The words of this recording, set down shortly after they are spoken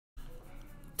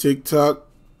TikTok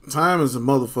time is a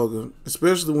motherfucker,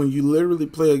 especially when you literally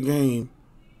play a game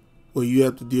where you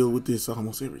have to deal with this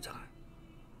almost every time.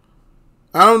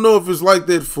 I don't know if it's like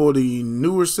that for the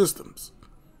newer systems,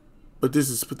 but this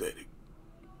is pathetic.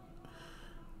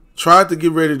 Tried to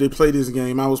get ready to play this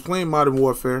game. I was playing Modern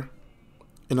Warfare,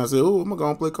 and I said, "Oh, I'm gonna go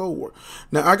and play Cold War."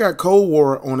 Now I got Cold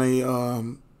War on a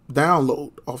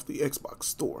download off the Xbox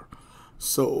store,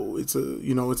 so it's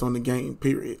it's on the game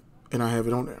period, and I have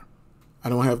it on there. I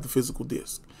don't have the physical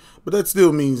disc, but that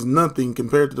still means nothing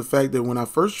compared to the fact that when I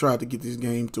first tried to get this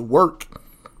game to work,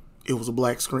 it was a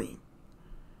black screen.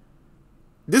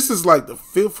 This is like the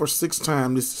 5th or 6th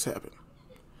time this has happened.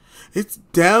 It's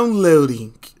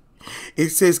downloading. It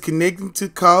says connecting to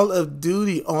Call of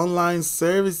Duty online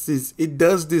services. It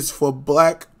does this for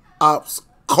Black Ops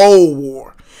Cold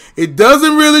War. It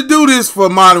doesn't really do this for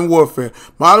Modern Warfare.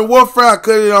 Modern Warfare, I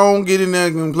cut it on, get in there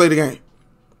and play the game.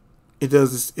 It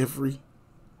does this every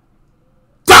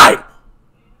time.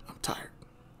 I'm tired.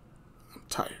 I'm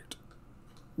tired.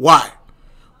 Why?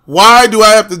 Why do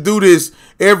I have to do this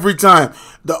every time?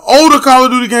 The older Call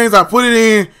of Duty games, I put it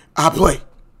in, I play.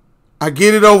 I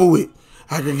get it over with.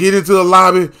 I can get into the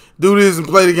lobby, do this, and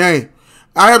play the game.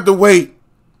 I have to wait.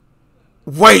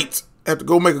 I have to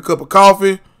go make a cup of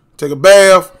coffee, take a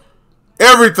bath,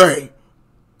 everything.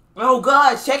 Oh,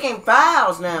 God, checking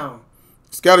files now.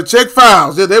 It's got to check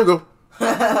files. Yeah, there we go.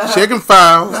 Checking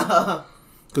files.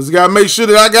 Because you got to make sure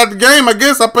that I got the game. I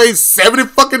guess I paid $70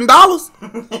 fucking.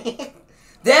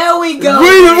 There we go.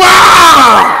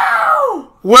 Wow.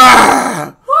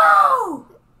 Wow. Woo.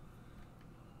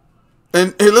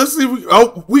 And let's see.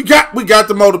 We got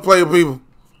the multiplayer, people.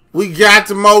 We got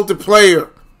the multiplayer.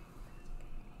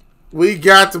 We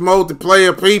got the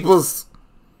multiplayer, peoples.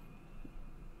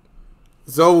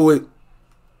 It's over with.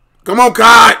 Come on,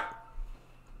 God.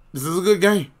 This is a good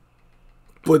game.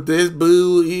 But this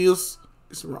boo is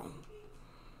it's wrong.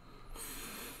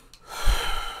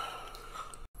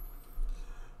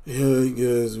 Yeah,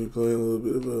 guys, we playing a little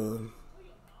bit of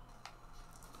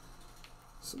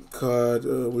some COD.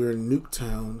 We're in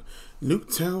Nuketown.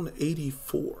 Nuketown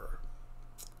 84.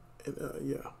 And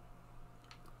yeah.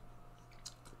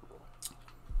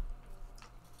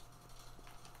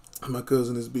 My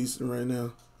cousin is beasting right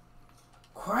now.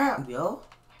 Crap, yo.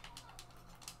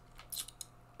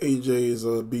 AJ is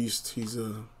a beast. He's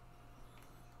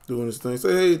doing his thing.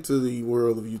 Say hey to the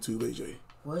world of YouTube, AJ.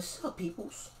 What's up,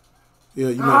 peoples? Yeah,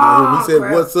 you might not hear him. He said,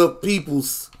 crap. "What's up,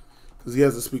 peoples?" Because he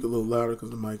has to speak a little louder because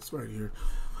the mic's right here.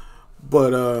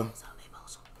 But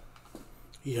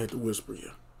he had to whisper,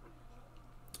 yeah.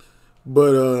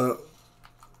 But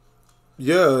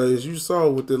yeah, as you saw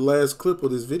with the last clip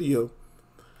of this video,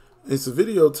 it's a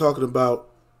video talking about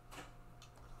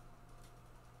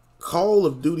Call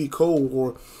of Duty Cold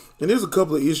War, and there's a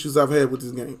couple of issues I've had with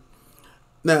this game.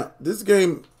 Now, this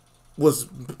game was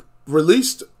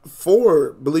released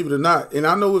for, believe it or not, and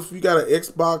I know if you got an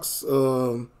Xbox,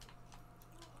 oh,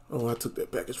 I took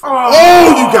that package from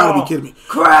you gotta be kidding me.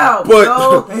 Crowd,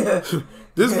 but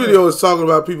this video is talking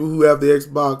about people who have the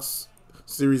Xbox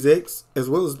Series X as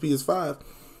well as PS5.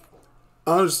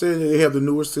 I understand that they have the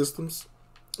newer systems.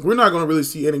 We're not going to really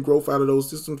see any growth out of those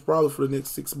systems probably for the next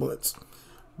 6 months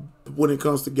when it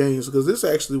comes to games, because this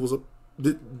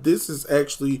is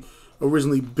actually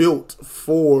originally built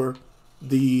for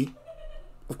the,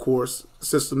 of course,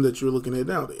 system that you're looking at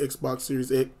now, the Xbox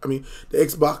Series X. I mean, the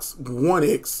Xbox One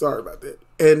X. Sorry about that,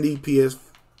 and the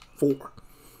PS4.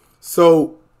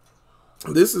 So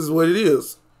this is what it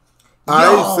is.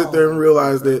 I sit there and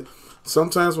realize that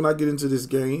sometimes when I get into this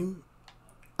game,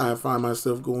 I find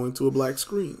myself going to a black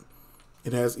screen.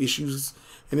 It has issues,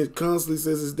 and it constantly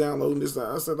says it's downloading this.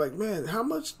 I said, like, man, how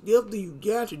much do you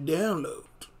got to download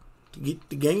to get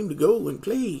the game to go and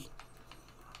play?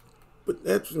 But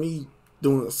that's me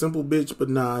doing a simple bitch. But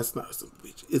nah, it's not a simple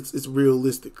bitch. It's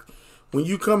realistic. When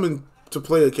you come in to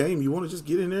play a game, you want to just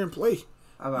get in there and play.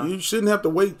 You shouldn't have to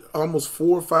wait almost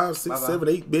 4, 5, 6, 7,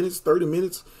 8 minutes, 30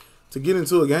 minutes to get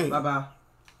into a game. Bye-bye.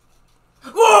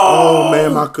 Oh,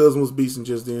 man, my cousin was beasting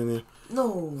just then there.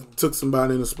 No. Took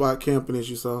somebody in the spot camping, as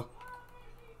you saw.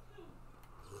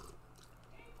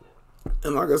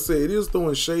 And like I said, it is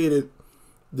throwing shade at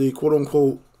the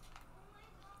quote-unquote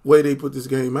way they put this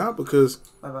game out, because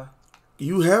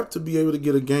you have to be able to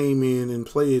get a game in and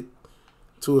play it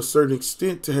to a certain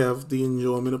extent to have the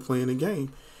enjoyment of playing the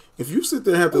game. If you sit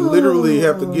there and have to literally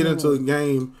have to get into a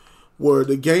game where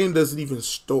the game doesn't even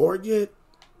start yet,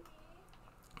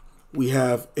 we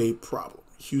have a problem.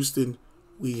 Houston,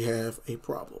 we have a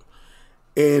problem.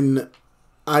 And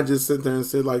I just sit there and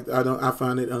said, like, I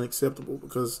find it unacceptable,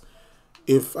 because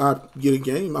if I get a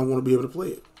game, I want to be able to play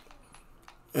it.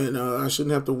 And I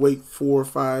shouldn't have to wait 4,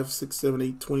 5, 6, 7,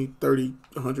 8, 20, 30,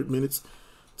 100 minutes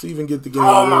to even get the game.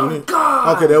 Oh my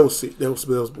god! Okay, that was sick. That was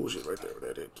bullshit right there.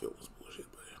 That kill was bullshit.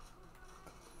 But yeah.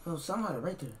 Oh, somebody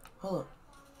right there. Hold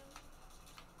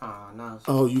up. No.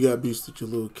 Oh, you got beast at your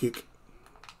little kick.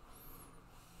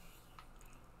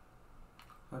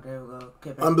 Oh, there we go.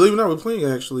 Okay, I'm believing I was playing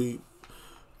actually.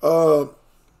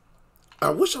 I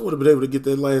wish I would have been able to get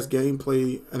that last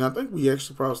gameplay, and I think we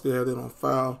actually probably still have that on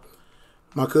file.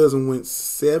 My cousin went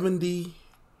 70.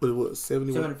 What it was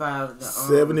 75.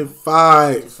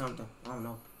 75. Or something. I don't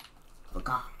know. But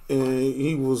God. And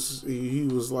he was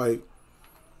like,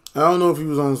 I don't know if he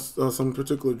was on some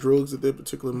particular drugs at that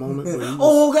particular moment. But he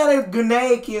was, got a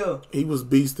grenade kill. He was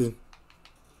beasting.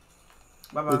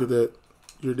 Bye-bye. Look at that.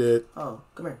 You're dead. Oh,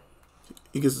 come here.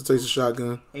 He gets to taste the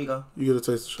shotgun. Here you go. You get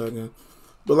to taste the shotgun.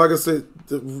 But like I said,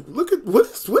 look at what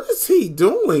is he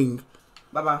doing?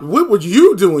 Bye-bye. What were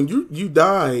you doing? You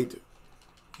died.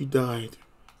 You died.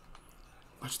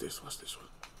 Watch this. Watch this one.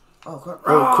 Oh crap!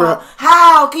 Oh crap!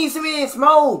 How can you see me in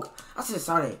smoke? I should have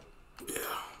saw that. Yeah.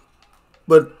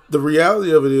 But the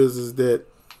reality of it is that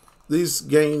these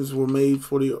games were made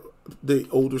for the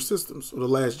older systems or the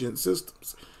last gen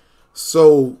systems.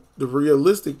 So the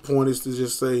realistic point is to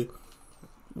just say,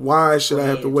 why should I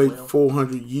have to wait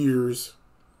 400 years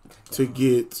to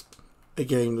get a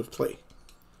game to play?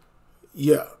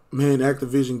 Yeah, man,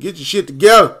 Activision, get your shit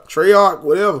together. Treyarch,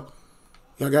 whatever.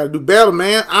 Y'all got to do better,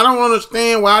 man. I don't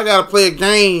understand why I got to play a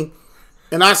game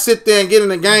and I sit there and get in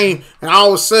the game and all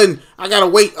of a sudden I got to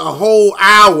wait a whole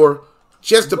hour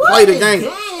just to play the game.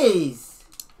 This?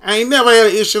 I ain't never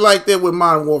had an issue like that with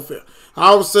Modern Warfare.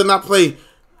 All of a sudden I play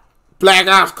Black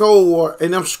Ops Cold War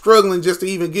and I'm struggling just to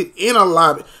even get in a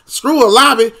lobby. Screw a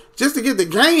lobby just to get the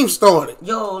game started.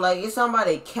 Yo, like it's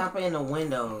somebody camping in the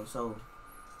window, so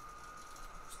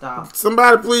stop.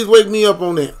 Somebody please wake me up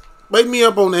on that. Wake me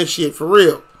up on that shit for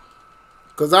real.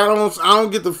 Cause I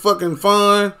don't get the fucking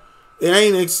fun. It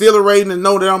ain't exhilarating to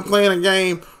know that I'm playing a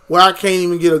game where I can't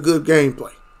even get a good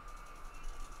gameplay.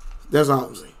 That's all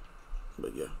I'm saying.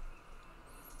 But yeah.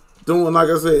 Doing like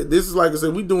I said, this is like I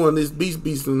said, we doing this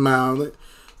beast and mile.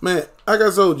 Man, like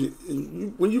I told you,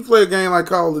 when you play a game like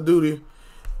Call of Duty,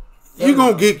 you're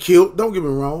gonna get killed. Don't get me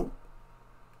wrong.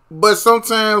 But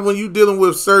sometimes when you're dealing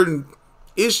with certain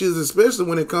issues, especially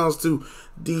when it comes to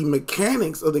the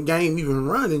mechanics of the game even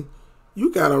running,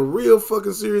 you got a real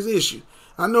fucking serious issue.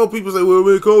 I know people say, well,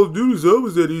 man, Call of Duty's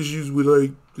always had issues with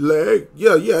like lag.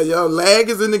 Yeah. Lag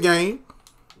is in the game.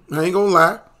 I ain't gonna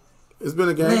lie. It's been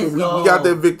a game. We got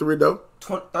that victory though.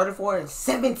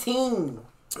 34-17.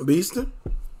 Beastin'.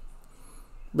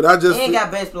 But I just ain't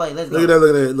got best play. Let's go.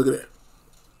 Look at that.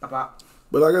 Pop.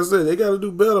 But like I said, they got to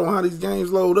do better on how these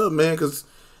games load up, man, because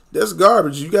that's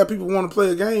garbage. You got people want to play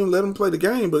a game, let them play the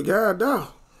game, but god damn.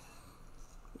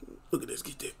 Look at this.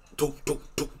 Get that. Took.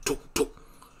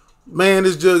 Man,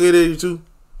 this Jughead 82.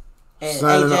 And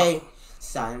signing AJ out.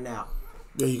 signing out.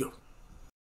 There you go.